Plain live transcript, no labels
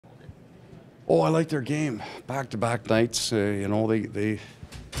Oh, I like their game. Back-to-back nights, you know,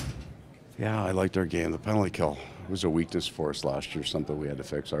 yeah, I like their game. The penalty kill was a weakness for us last year, something we had to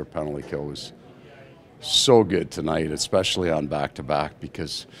fix. Our penalty kill was so good tonight, especially on back-to-back,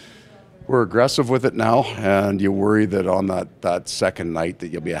 because we're aggressive with it now, and you worry that on that second night that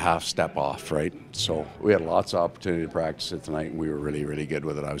you'll be a half step off, right? So we had lots of opportunity to practice it tonight, and we were really, really good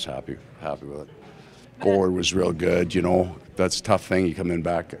with it. I was happy with it. Goalie was real good, you know. That's a tough thing. You come in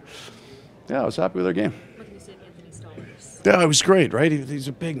back. Yeah, I was happy with their game. What can you say of Anthony Stolarz? Yeah, it was great, right? He's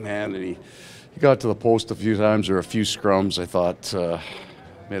a big man, and he got to the post a few times, or a few scrums. I thought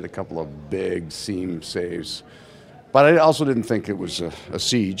made a couple of big seam saves. But I also didn't think it was a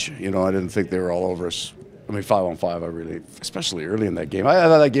siege. You know, I didn't think they were all over us. I mean, 5-on-5, I really, especially early in that game. I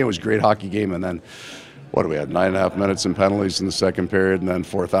thought that game was a great hockey game, and then, what do we had, 9.5 minutes in penalties in the second period, and then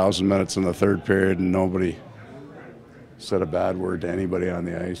 4,000 minutes in the third period, and nobody said a bad word to anybody on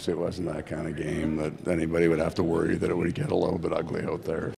the ice. It wasn't that kind of game that anybody would have to worry that it would get a little bit ugly out there.